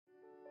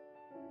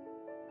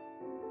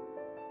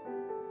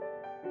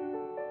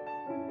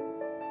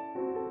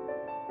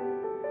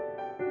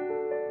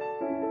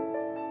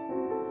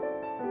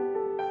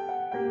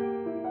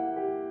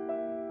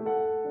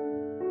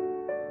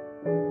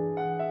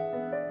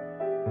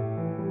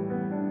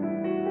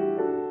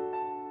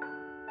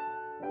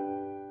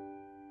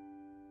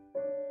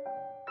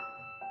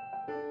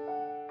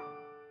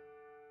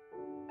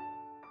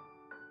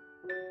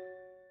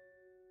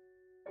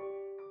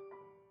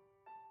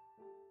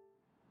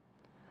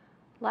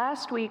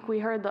Last week we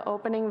heard the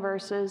opening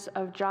verses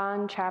of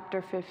John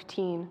chapter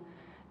 15,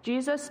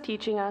 Jesus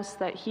teaching us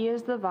that he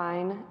is the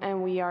vine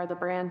and we are the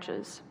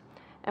branches,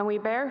 and we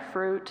bear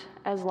fruit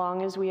as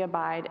long as we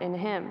abide in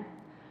him.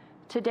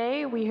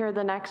 Today we hear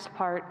the next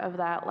part of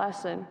that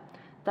lesson,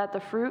 that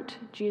the fruit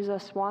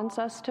Jesus wants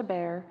us to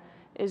bear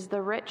is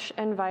the rich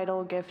and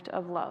vital gift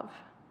of love.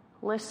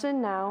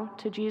 Listen now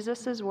to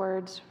Jesus'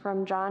 words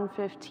from John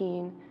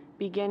 15,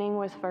 beginning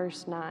with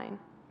verse 9.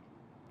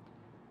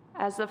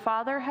 As the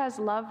Father has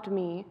loved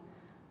me,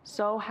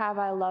 so have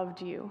I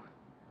loved you.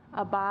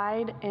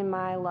 Abide in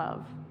my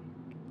love.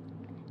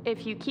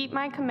 If you keep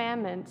my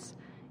commandments,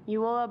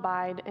 you will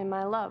abide in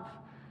my love,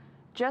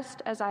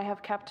 just as I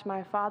have kept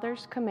my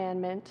Father's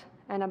commandment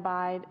and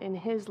abide in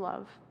his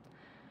love.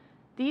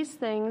 These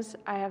things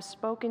I have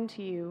spoken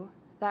to you,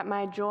 that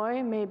my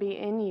joy may be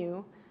in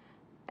you,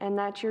 and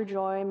that your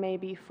joy may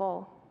be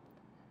full.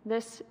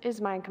 This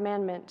is my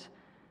commandment,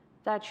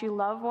 that you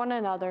love one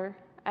another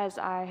as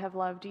I have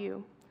loved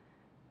you.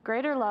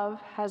 Greater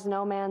love has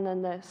no man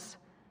than this,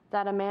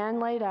 that a man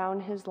lay down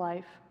his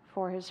life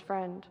for his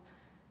friend.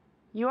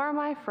 You are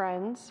my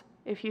friends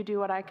if you do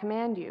what I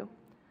command you.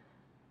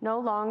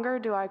 No longer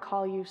do I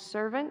call you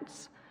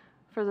servants,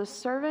 for the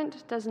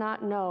servant does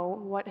not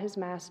know what his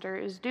master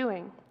is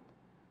doing,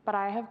 but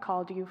I have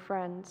called you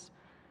friends.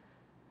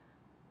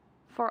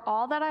 For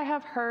all that I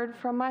have heard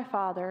from my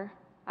Father,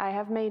 I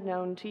have made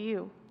known to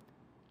you.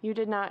 You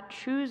did not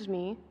choose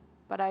me,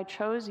 but I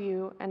chose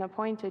you and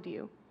appointed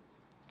you,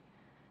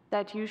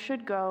 that you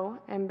should go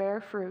and bear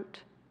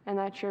fruit, and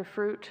that your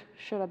fruit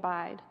should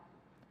abide,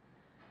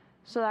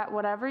 so that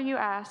whatever you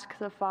ask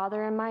the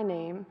Father in my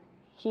name,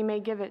 he may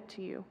give it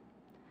to you.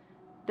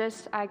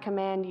 This I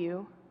command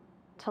you,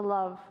 to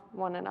love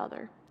one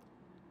another.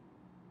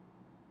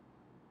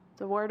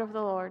 The word of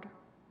the Lord.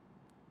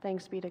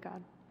 Thanks be to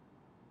God.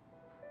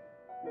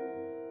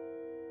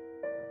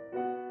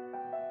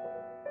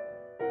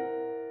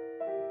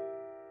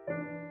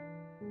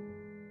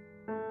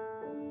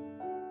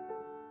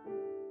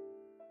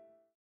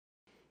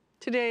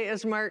 Today,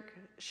 as Mark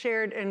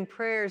shared in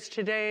prayers,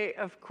 today,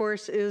 of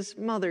course, is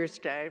Mother's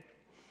Day.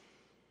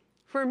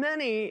 For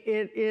many,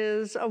 it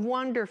is a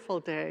wonderful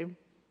day.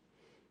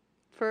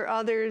 For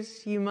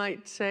others, you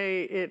might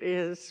say it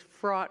is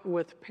fraught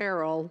with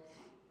peril.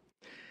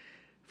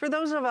 For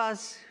those of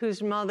us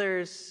whose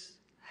mothers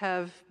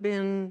have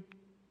been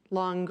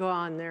long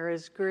gone, there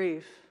is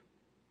grief,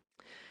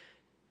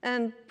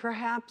 and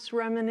perhaps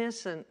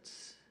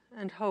reminiscence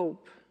and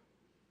hope.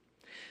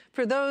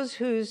 For those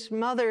whose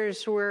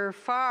mothers were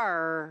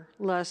far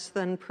less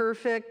than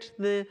perfect,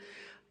 the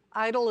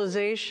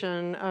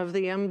idolization of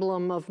the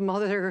emblem of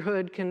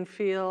motherhood can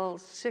feel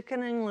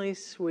sickeningly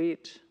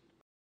sweet.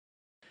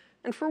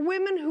 And for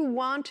women who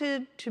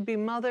wanted to be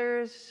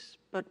mothers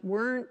but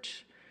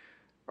weren't,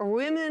 or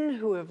women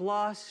who have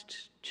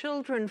lost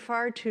children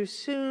far too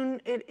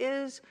soon, it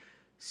is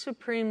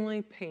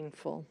supremely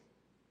painful.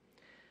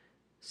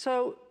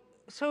 So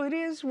it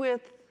is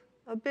with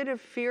a bit of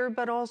fear,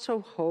 but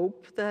also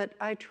hope, that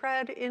I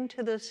tread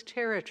into this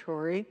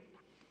territory,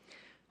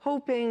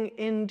 hoping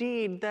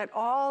indeed that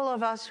all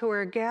of us who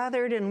are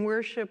gathered in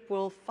worship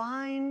will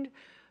find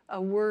a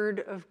word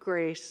of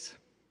grace.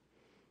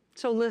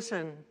 So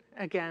listen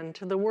again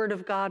to the word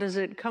of God as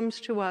it comes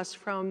to us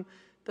from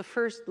the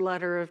first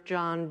letter of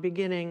John,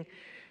 beginning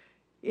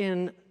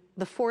in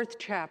the 4th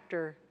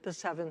chapter, the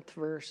 7th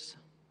verse.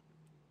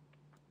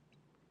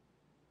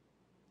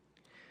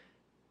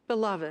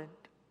 Beloved,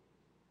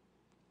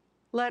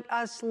 let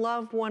us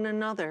love one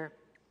another,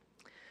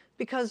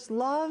 because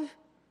love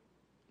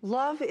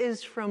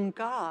is from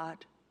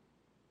God.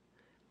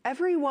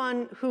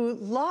 Everyone who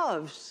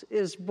loves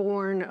is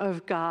born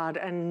of God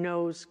and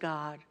knows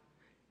God.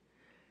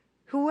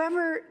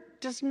 Whoever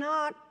does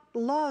not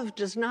love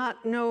does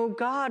not know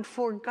God,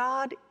 for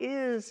God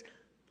is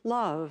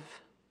love.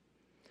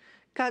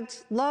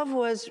 God's love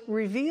was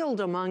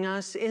revealed among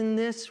us in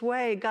this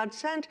way. God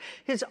sent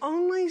his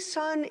only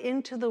Son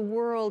into the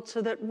world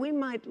so that we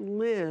might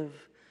live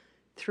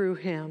through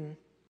him.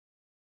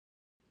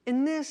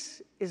 And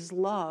this is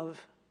love.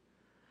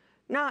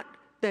 Not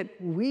that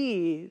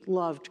we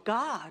loved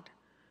God,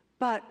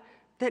 but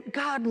that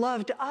God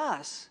loved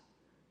us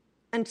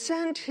and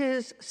sent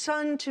his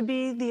Son to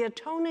be the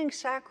atoning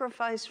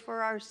sacrifice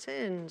for our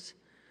sins.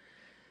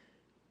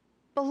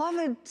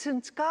 Beloved,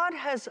 since God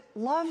has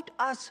loved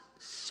us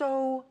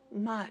so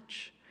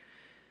much,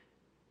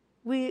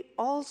 we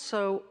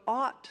also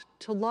ought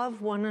to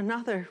love one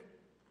another.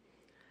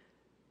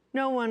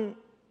 No one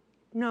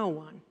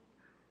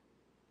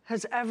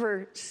has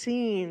ever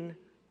seen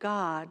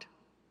God.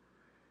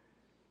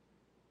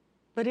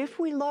 But if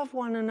we love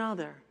one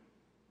another,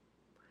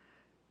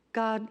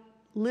 God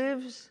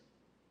lives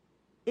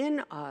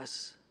in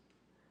us,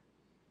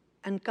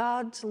 and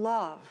God's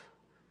love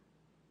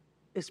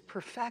is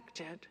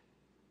perfected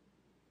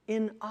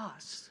in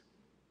us.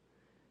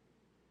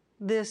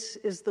 This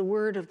is the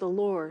word of the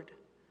Lord.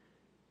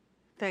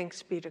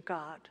 Thanks be to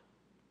God.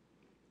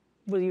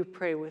 Will you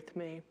pray with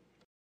me?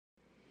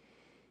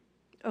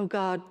 Oh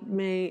God,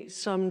 may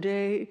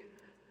someday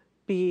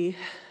be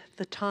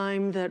the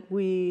time that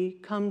we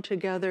come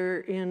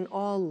together in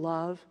all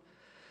love.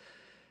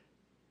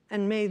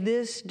 And may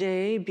this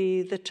day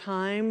be the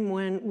time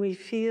when we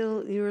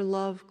feel your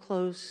love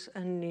close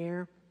and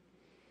near.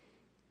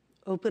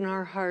 Open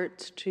our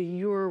hearts to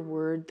your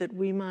word that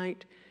we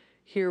might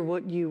hear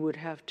what you would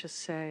have to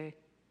say.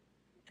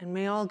 And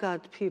may all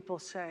God's people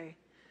say,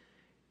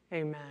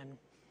 amen.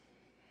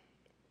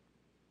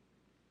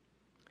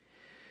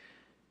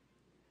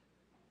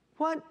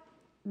 What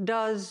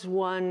does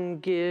one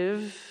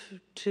give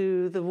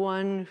to the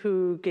one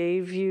who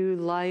gave you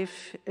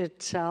life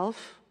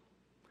itself?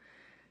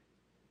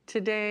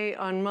 Today,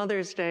 on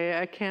Mother's Day,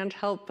 I can't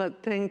help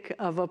but think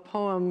of a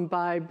poem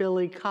by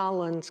Billy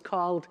Collins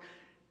called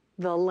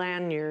The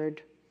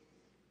Lanyard.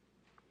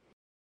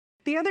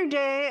 The other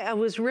day, I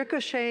was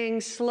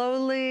ricocheting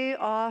slowly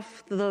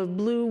off the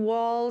blue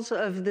walls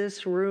of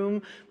this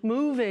room,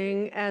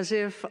 moving as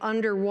if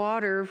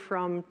underwater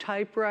from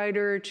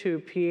typewriter to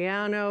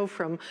piano,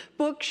 from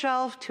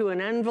bookshelf to an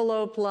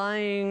envelope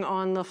lying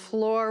on the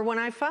floor, when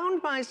I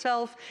found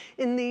myself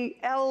in the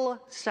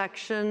L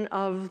section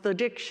of the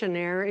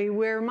dictionary,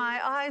 where my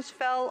eyes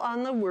fell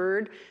on the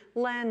word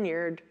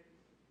lanyard.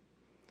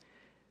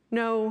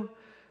 No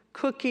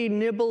cookie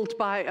nibbled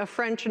by a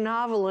French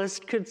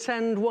novelist could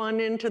send one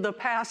into the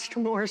past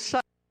more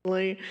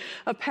suddenly,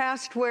 a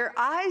past where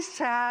I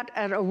sat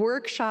at a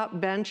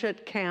workshop bench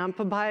at camp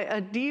by a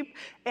deep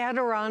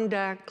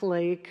Adirondack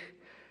lake,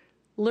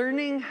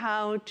 learning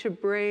how to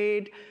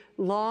braid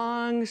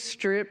long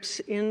strips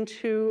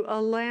into a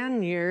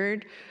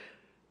lanyard,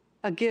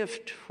 a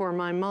gift for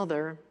my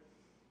mother.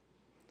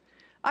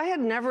 I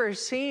had never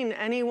seen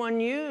anyone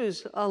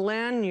use a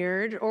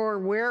lanyard or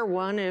wear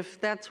one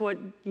if that's what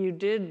you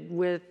did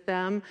with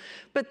them,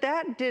 but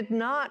that did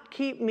not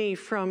keep me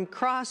from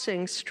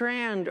crossing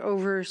strand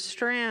over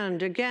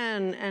strand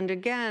again and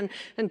again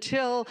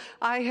until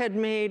I had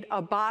made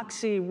a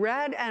boxy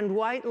red and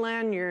white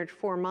lanyard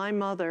for my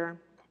mother.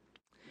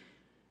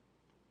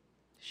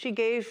 She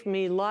gave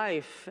me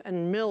life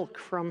and milk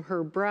from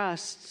her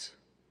breasts,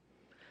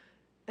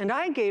 and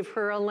I gave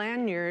her a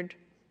lanyard.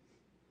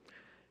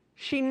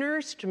 She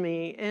nursed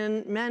me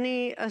in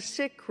many a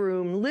sick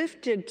room,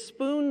 lifted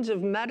spoons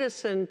of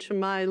medicine to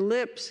my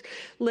lips,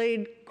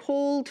 laid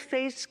cold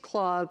face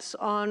cloths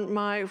on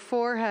my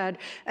forehead,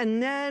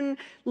 and then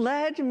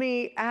led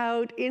me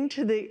out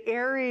into the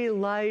airy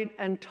light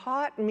and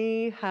taught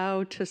me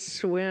how to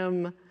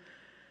swim.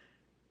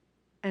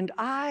 And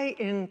I,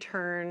 in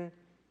turn,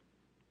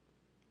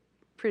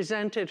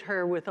 presented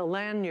her with a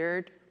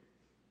lanyard.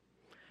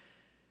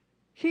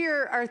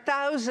 Here are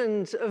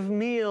thousands of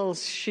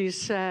meals, she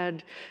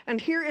said, and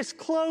here is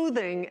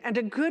clothing and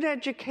a good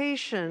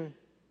education.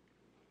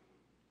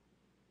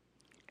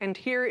 And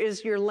here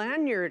is your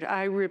lanyard,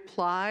 I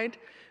replied,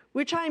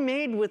 which I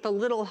made with a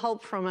little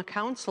help from a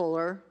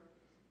counselor.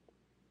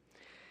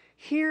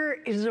 Here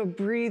is a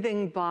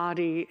breathing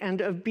body and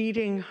a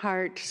beating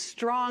heart,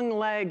 strong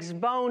legs,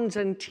 bones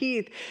and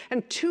teeth,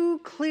 and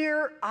 2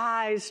 clear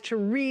eyes to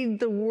read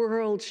the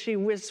world, she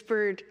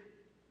whispered.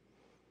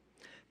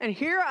 And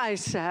here, I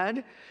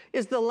said,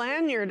 is the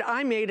lanyard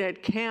I made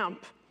at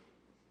camp.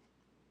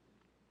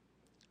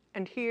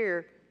 And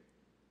here,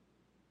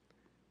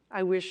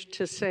 I wish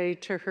to say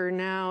to her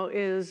now,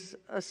 is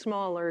a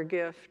smaller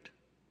gift.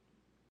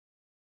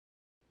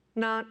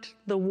 Not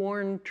the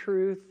worn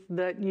truth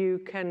that you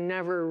can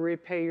never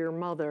repay your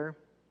mother,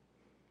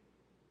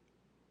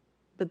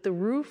 but the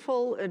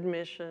rueful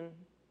admission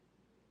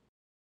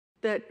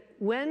that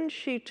when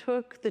she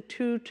took the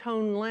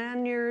 2-tone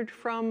lanyard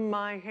from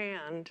my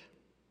hand,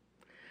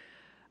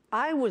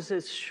 I was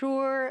as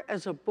sure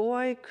as a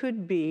boy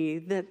could be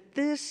that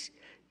this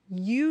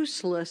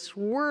useless,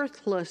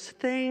 worthless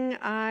thing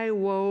I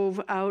wove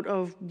out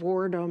of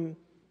boredom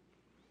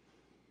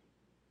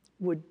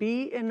would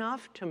be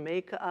enough to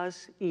make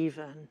us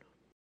even.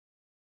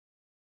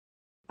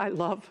 I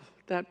love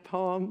that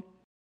poem.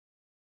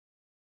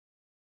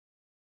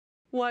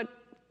 What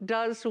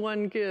does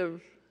one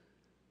give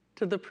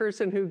to the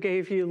person who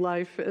gave you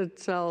life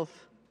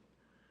itself?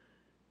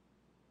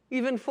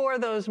 Even for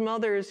those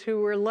mothers who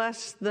were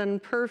less than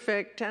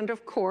perfect, and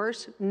of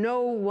course,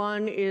 no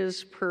one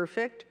is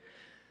perfect,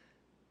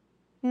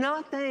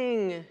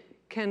 nothing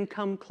can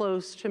come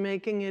close to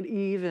making it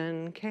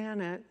even, can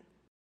it?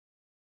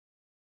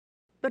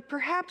 But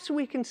perhaps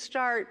we can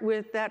start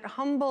with that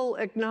humble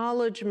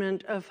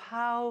acknowledgement of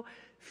how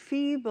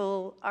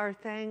feeble our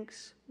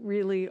thanks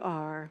really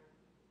are.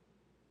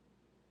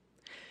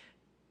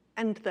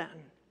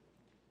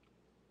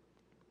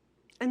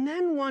 And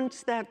then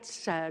once that's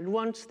said,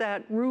 once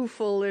that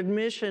rueful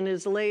admission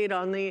is laid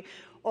on the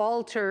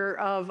altar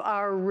of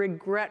our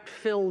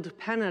regret-filled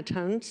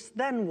penitence,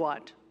 then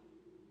what?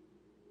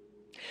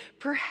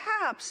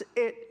 Perhaps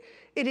it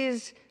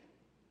is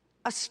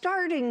a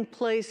starting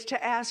place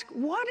to ask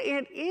what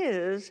it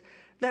is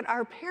that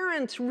our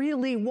parents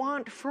really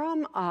want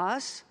from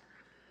us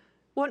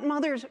what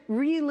mothers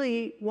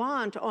really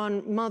want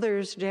on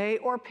Mother's Day,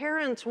 or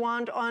parents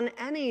want on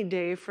any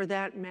day for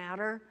that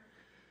matter.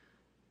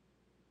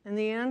 And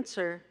the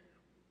answer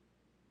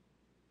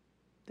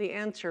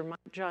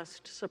might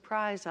just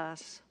surprise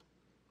us.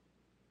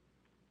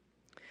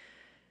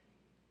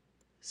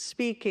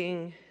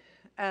 Speaking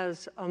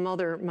as a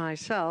mother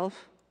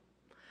myself,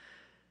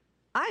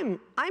 I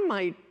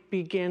might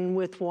begin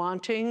with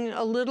wanting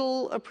a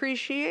little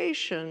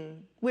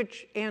appreciation,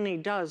 which Annie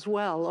does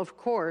well, of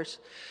course.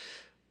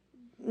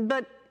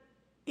 But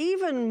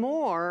even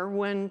more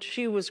when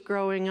she was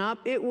growing up,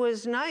 it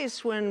was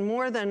nice when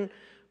more than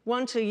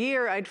once a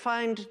year I'd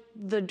find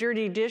the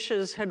dirty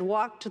dishes had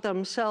walked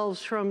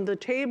themselves from the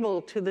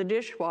table to the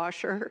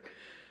dishwasher,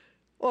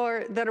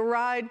 or that a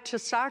ride to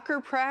soccer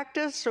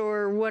practice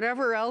or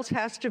whatever else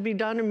has to be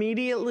done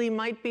immediately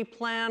might be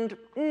planned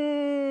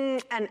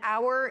an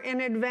hour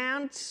in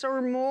advance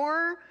or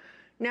more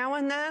now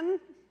and then.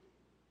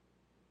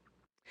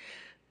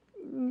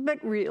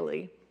 But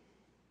really,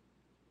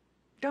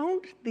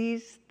 don't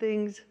these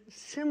things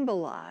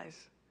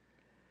symbolize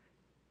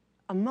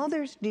a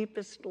mother's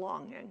deepest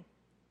longing?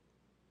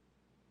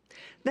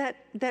 That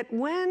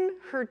when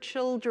her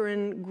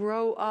children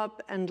grow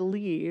up and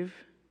leave,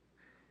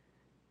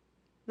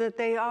 that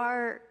they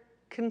are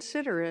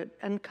considerate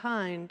and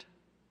kind,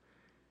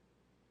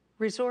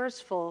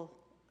 resourceful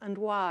and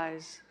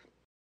wise,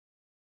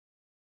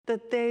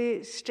 that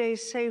they stay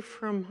safe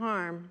from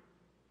harm,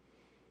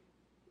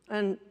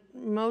 and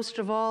most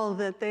of all,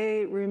 that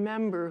they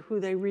remember who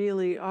they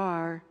really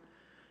are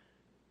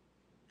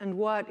and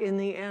what in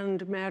the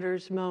end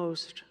matters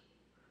most,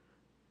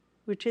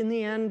 which in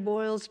the end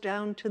boils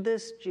down to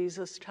this,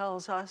 Jesus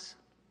tells us.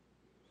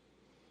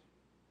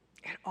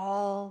 It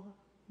all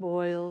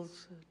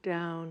boils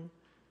down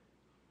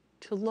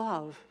to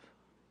love.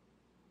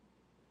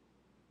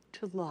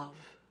 To love.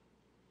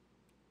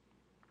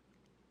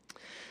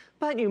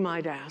 But you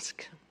might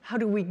ask, how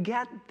do we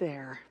get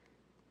there?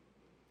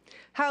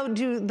 How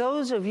do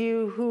those of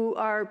you who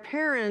are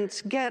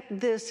parents get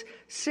this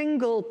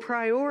single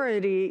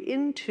priority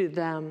into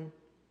them?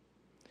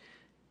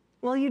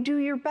 Well, you do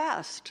your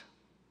best,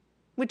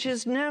 which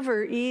is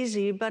never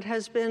easy, but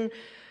has been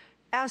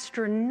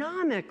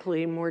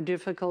astronomically more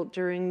difficult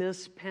during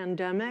this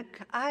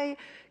pandemic. I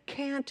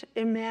can't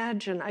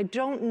imagine. I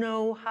don't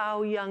know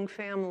how young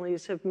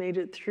families have made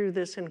it through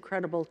this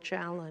incredible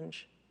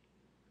challenge.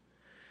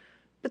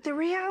 But the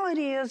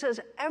reality is, as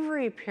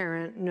every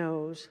parent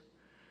knows,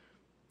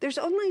 there's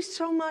only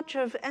so much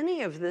of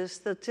any of this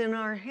that's in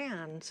our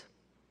hands.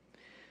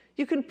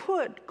 You can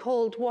put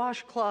cold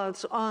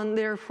washcloths on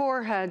their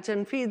foreheads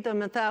and feed them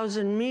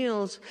 1,000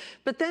 meals,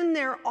 but then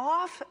they're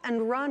off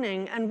and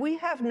running, and we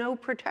have no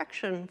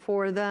protection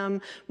for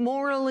them,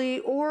 morally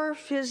or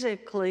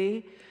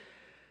physically.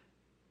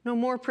 No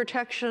more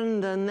protection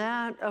than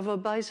that of a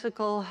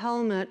bicycle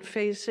helmet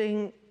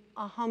facing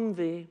a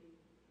Humvee.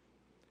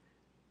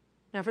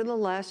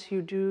 Nevertheless,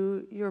 you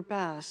do your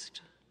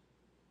best.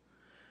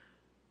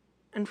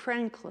 And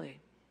frankly,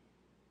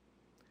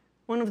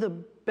 one of the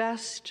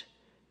best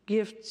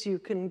gifts you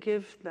can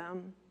give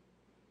them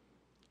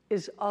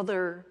is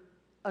other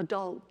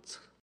adults,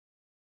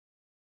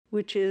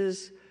 which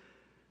is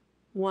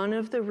one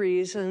of the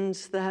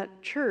reasons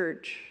that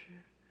church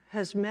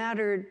has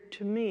mattered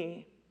to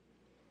me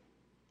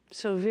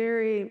so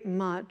very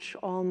much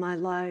all my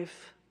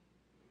life.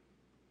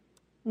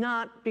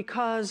 Not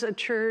because a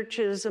church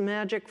is a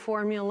magic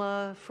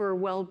formula for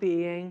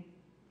well-being,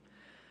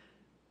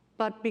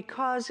 but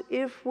because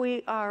if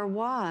we are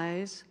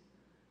wise,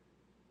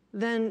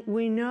 then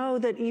we know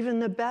that even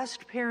the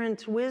best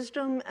parents'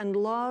 wisdom and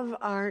love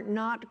are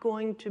not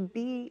going to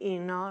be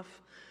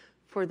enough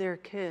for their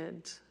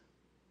kids.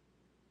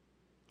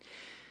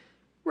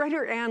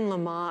 Writer Anne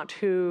Lamott,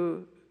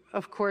 who,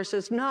 of course,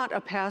 is not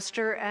a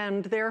pastor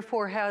and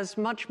therefore has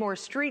much more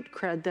street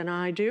cred than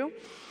I do,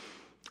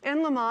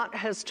 Anne Lamott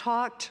has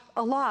talked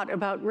a lot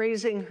about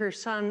raising her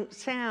son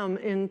Sam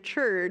in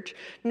church.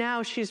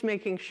 Now she's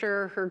making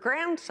sure her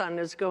grandson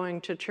is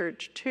going to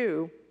church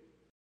too.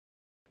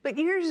 But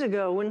years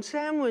ago, when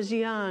Sam was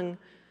young,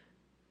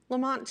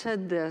 Lamott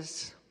said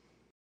this: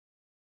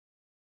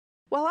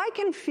 "While I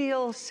can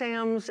feel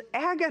Sam's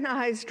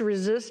agonized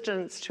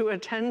resistance to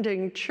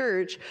attending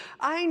church,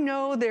 I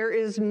know there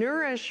is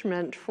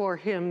nourishment for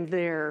him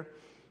there.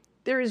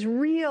 There is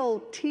real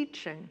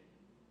teaching.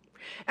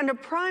 And a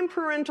prime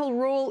parental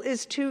role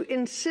is to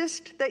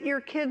insist that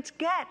your kids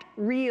get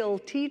real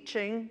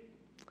teaching.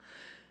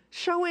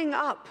 Showing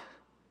up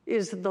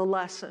is the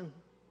lesson.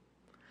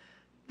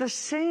 The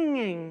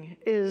singing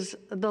is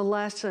the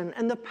lesson,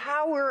 and the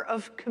power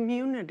of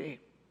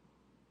community.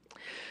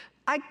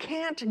 I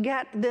can't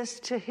get this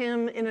to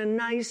him in a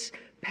nice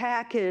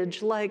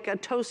package like a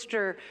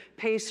toaster,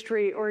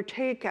 pastry, or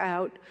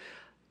takeout.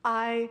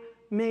 I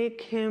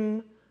make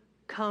him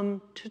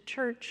come to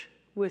church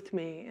with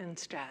me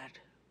instead."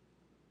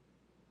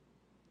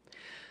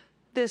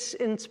 This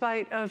in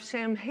spite of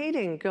Sam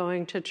hating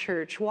going to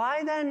church.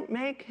 Why then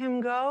make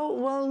him go?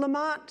 Well,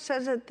 Lamott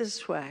says it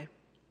this way: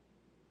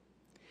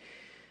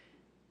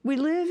 We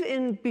live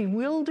in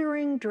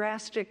bewildering,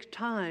 drastic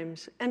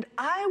times, and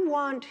I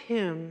want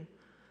him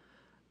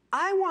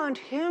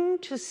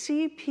to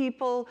see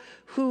people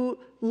who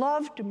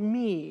loved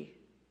me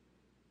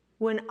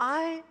when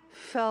I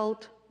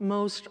felt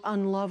most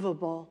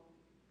unlovable,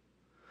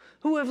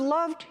 who have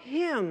loved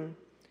him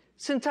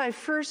since I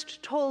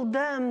first told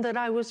them that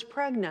I was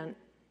pregnant.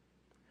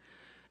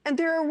 And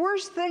there are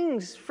worse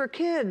things for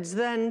kids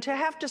than to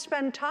have to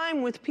spend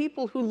time with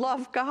people who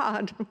love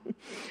God.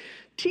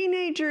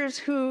 Teenagers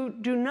who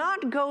do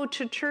not go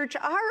to church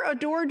are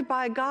adored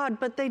by God,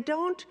 but they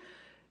don't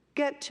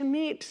get to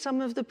meet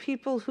some of the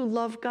people who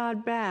love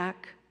God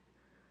back.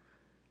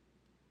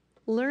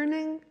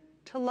 Learning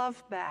to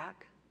love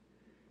back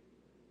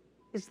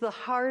is the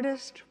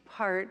hardest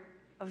part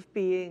of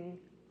being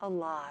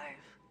alive.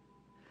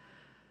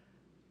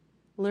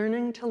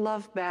 Learning to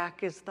love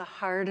back is the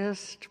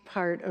hardest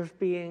part of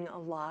being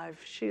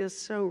alive. She is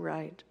so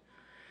right.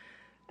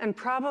 And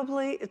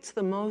probably it's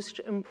the most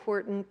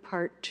important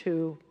part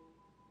too.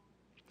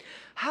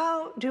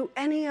 How do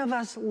any of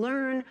us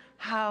learn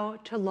how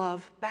to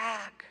love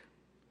back?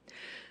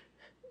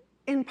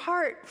 In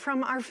part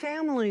from our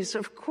families,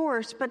 of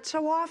course, but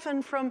so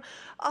often from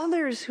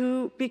others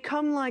who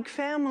become like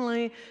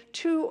family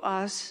to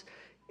us,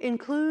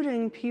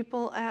 including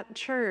people at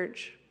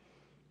church.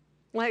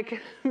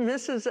 Like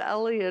Mrs.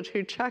 Elliott,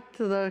 who checked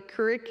the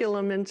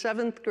curriculum in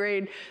 7th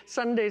grade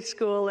Sunday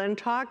school and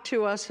talked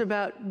to us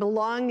about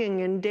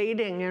belonging and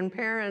dating and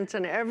parents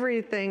and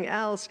everything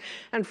else.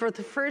 And for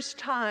the first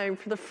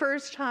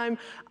time,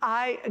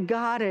 I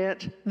got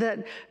it,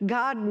 that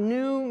God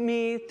knew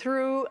me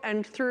through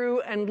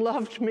and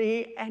loved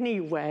me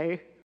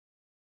anyway.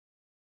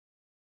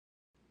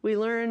 We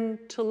learn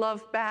to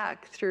love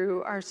back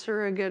through our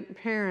surrogate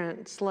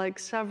parents, like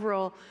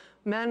several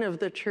men of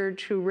the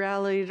church who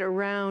rallied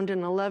around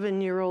an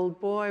 11-year-old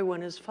boy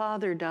when his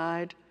father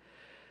died,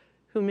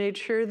 who made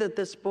sure that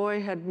this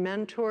boy had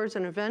mentors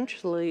and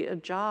eventually a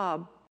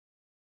job.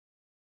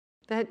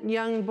 That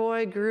young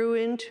boy grew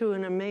into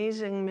an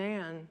amazing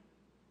man.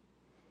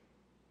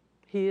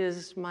 He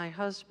is my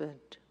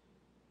husband.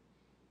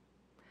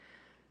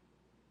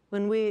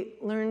 When we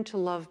learn to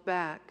love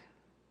back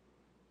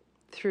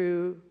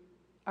through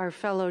our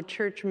fellow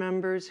church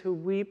members who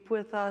weep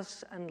with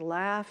us and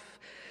laugh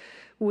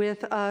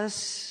with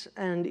us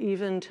and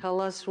even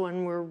tell us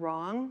when we're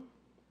wrong,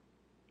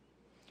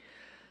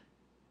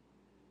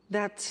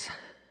 that's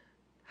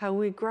how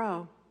we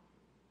grow.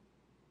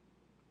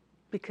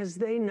 Because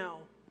they know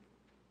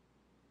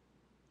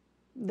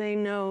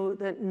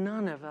that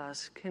none of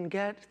us can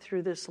get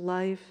through this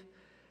life,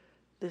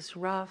 this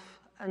rough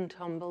and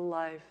tumble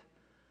life,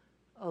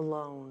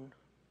 alone.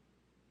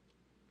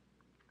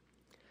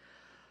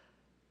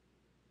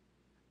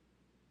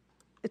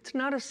 It's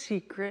not a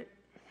secret.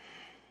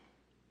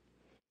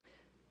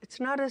 It's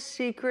not a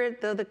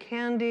secret, though the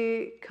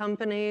candy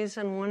companies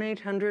and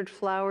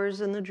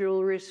 1-800-Flowers in the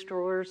jewelry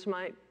stores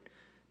might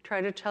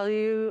try to tell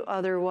you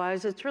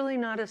otherwise. It's really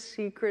not a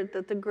secret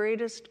that the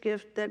greatest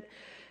gift that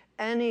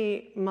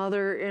any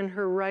mother in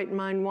her right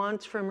mind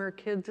wants from her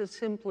kids is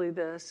simply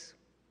this: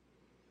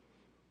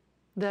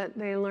 that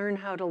they learn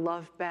how to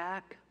love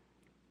back,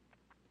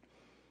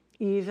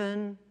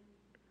 even,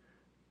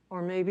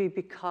 or maybe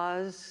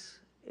because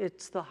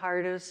it's the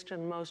hardest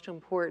and most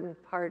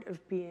important part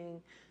of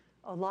being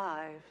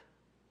alive.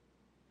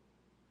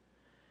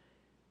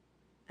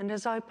 And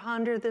as I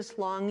ponder this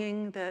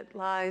longing that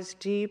lies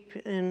deep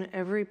in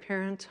every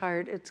parent's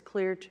heart, it's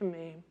clear to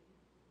me.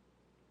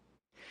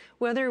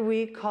 Whether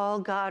we call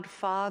God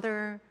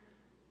Father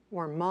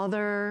or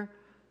Mother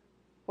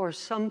or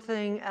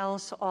something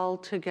else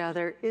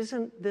altogether,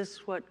 isn't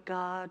this what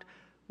God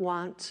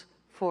wants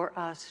for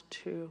us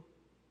too?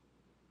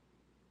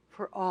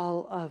 For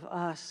all of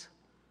us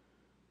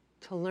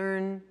to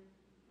learn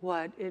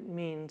what it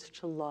means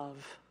to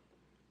love.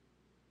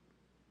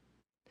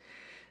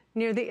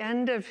 Near the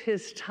end of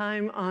his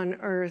time on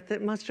earth,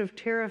 it must have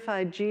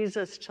terrified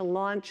Jesus to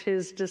launch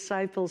his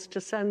disciples,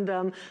 to send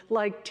them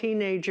like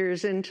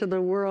teenagers into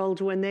the world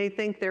when they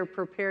think they're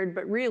prepared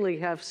but really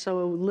have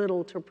so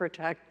little to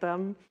protect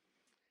them.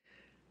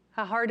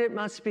 How hard it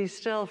must be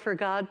still for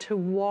God to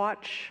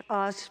watch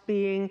us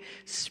being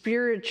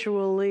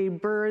spiritually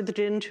birthed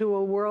into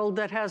a world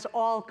that has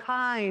all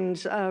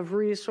kinds of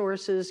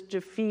resources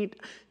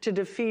to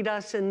defeat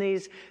us in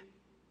these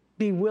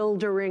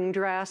bewildering,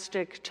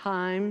 drastic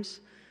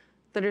times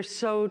that are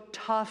so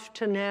tough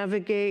to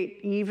navigate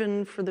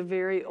even for the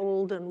very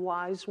old and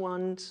wise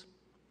ones.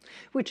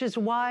 Which is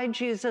why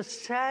Jesus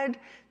said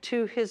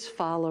to his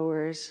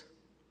followers,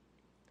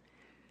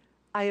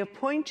 "I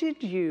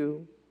appointed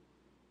you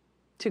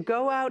to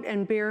go out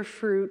and bear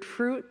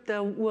fruit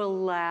that will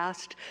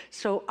last.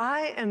 So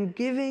I am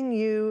giving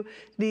you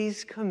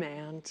these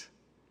commands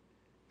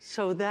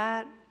so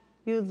that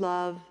you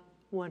love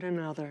one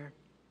another."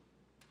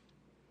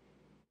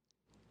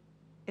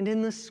 And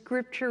in the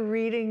scripture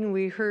reading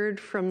we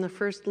heard from the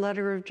first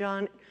letter of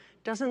John,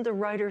 doesn't the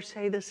writer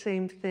say the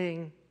same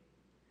thing?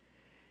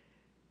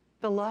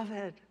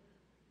 Beloved,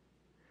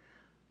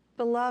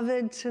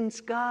 Beloved, since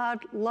God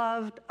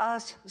loved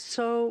us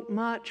so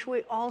much,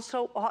 we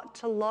also ought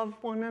to love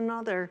one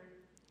another.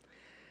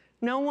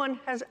 No one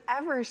has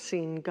ever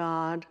seen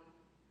God,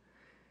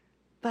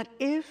 but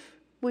if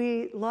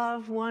we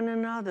love one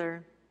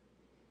another,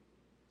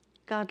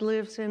 God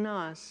lives in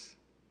us,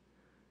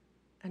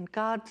 and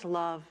God's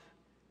love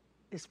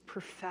is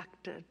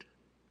perfected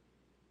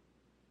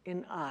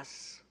in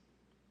us.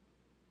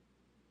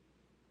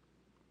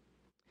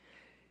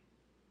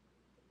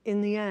 In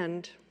the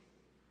end,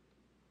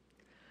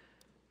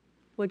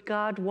 what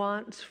God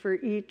wants for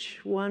each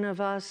one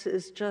of us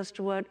is just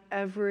what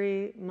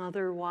every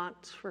mother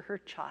wants for her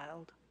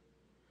child.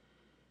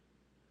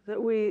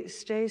 That we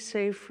stay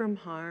safe from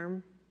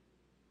harm,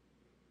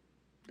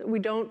 that we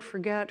don't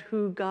forget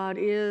who God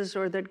is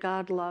or that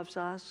God loves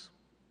us,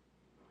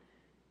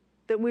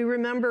 that we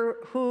remember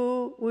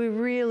who we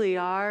really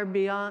are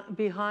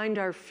behind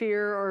our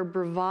fear or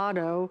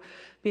bravado,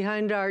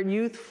 behind our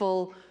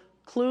youthful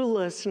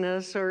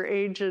cluelessness or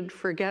aged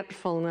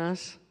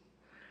forgetfulness,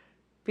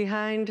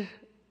 behind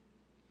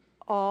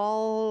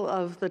all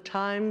of the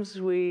times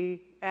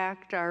we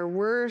act our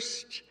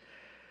worst,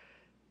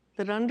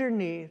 that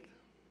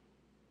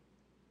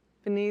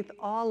beneath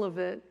all of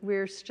it,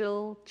 we're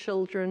still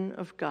children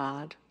of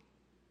God.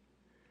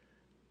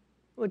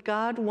 What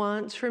God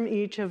wants from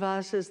each of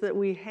us is that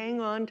we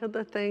hang on to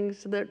the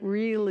things that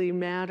really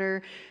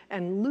matter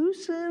and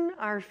loosen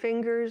our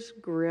fingers'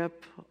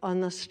 grip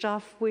on the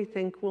stuff we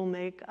think will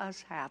make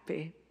us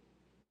happy.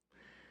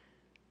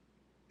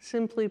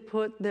 Simply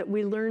put, that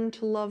we learn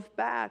to love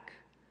back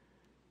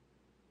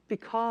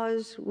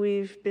because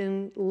we've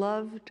been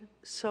loved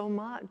so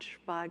much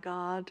by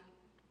God.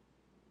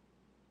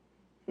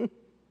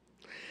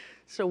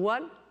 So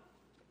what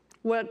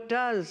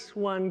does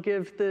one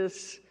give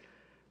this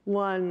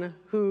one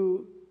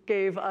who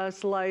gave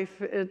us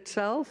life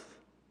itself?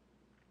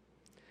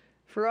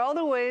 For all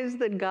the ways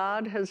that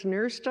God has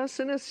nursed us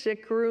in a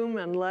sick room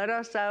and led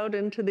us out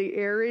into the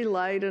airy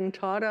light and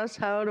taught us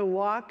how to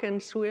walk and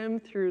swim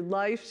through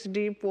life's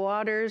deep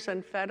waters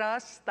and fed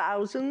us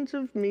thousands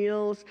of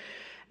meals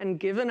and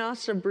given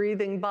us a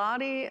breathing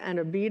body and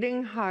a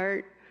beating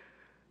heart,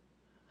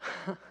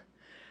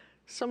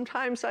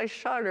 sometimes I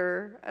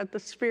shudder at the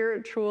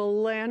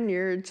spiritual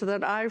lanyards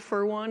that I,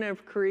 for one,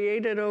 have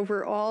created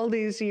over all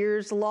these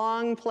years,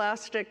 long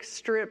plastic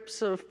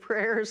strips of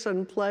prayers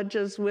and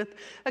pledges with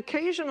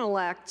occasional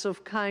acts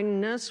of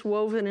kindness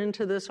woven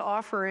into this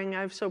offering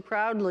I've so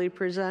proudly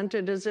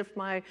presented, as if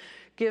my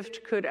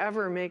gift could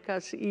ever make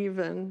us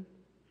even.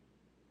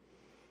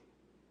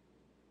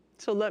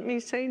 So let me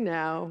say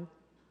now,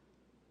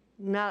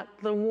 not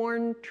the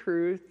worn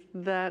truth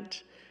that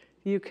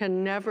you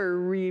can never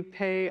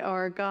repay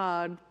our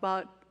God,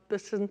 but the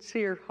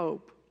sincere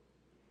hope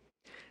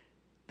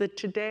that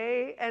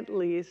today, at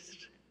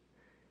least,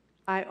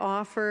 I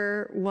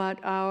offer what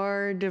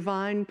our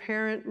divine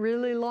parent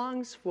really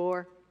longs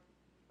for,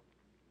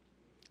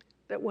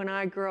 that when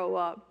I grow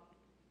up,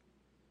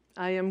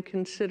 I am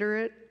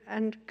considerate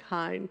and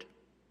kind.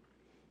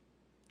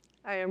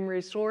 I am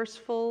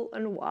resourceful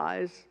and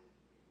wise,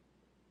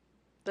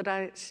 that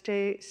I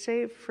stay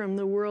safe from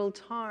the world's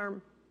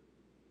harm,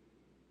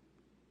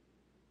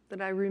 that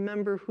I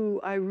remember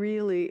who I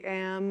really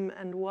am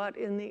and what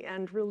in the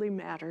end really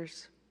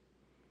matters.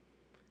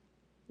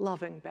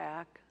 Loving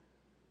back.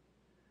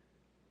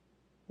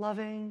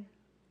 Loving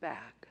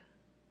back.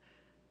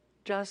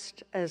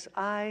 Just as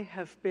I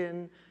have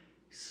been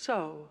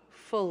so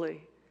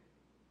fully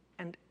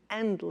and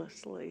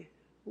endlessly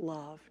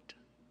loved.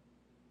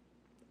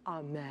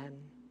 Amen.